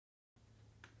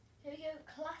Here we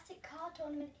go, Classic Car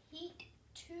Tournament Heat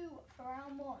 2 for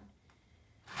round 1.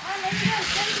 And there we go,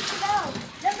 David Chevelle,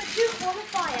 number 2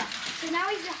 qualifier. So now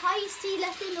he's the highest seed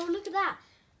left in. Oh, look at that.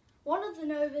 One of the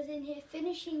Novas in here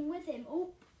finishing with him.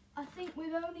 Oh, I think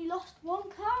we've only lost one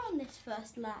car on this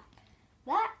first lap.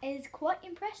 That is quite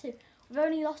impressive. We've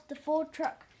only lost the Ford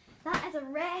truck. That is a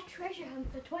rare treasure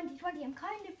hunt for 2020. I'm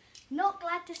kind of not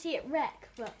glad to see it wreck,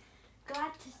 but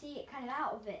glad to see it kind of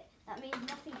out of it. That means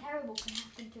nothing terrible can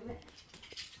happen to it.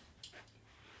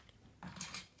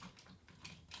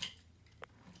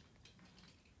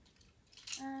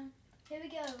 Here we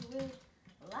go with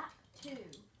lap 2.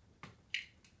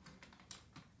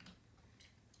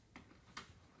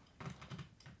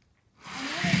 And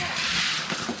there we go.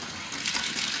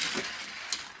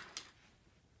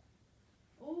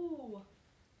 Ooh.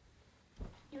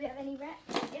 Do we have any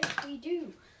wrecks? Yes, we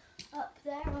do. Up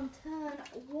there on turn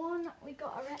 1, we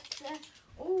got a wreck there.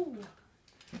 Ooh.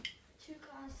 2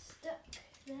 cars stuck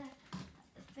there at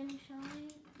the finish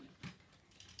line.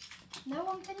 No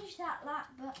one finished that lap,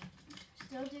 but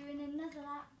still doing another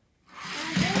lap.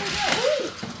 And there we go. Ooh.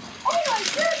 Oh my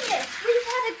goodness! We've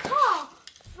had a car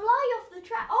fly off the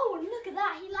track. Oh, and look at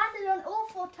that. He landed on all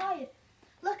 4 tyres.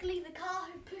 Luckily, the car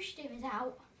who pushed him is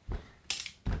out.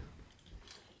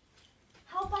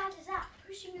 How bad is that?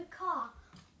 Pushing a car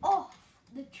off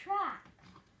the track.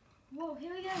 Whoa,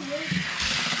 here we go.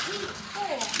 Heat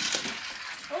 4.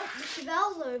 Oh, the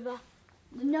Chevelle's over.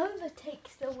 The Nova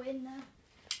takes the win now.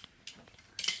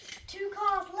 2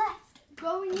 cars left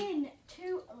going in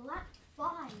to lap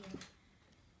 5.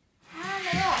 And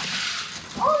they're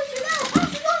off. Oh, Chevelle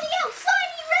passes on the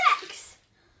outside. He wrecks.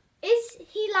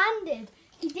 He landed.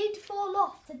 He did fall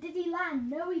off. So did he land?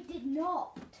 No, he did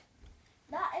not.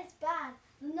 That is bad.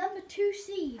 The number 2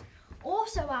 seed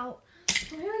also out.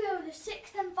 So here we go, the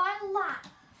 6th and final lap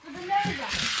for the Nova.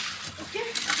 It's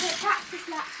just a practice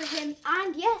lap for him,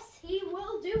 and yes, he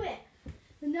will do it.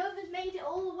 The Nova's made it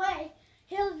all the way.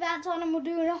 He'll advance on and we'll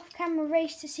do an off-camera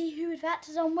race to see who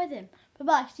advances on with him.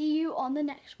 Bye-bye, see you on the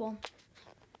next one.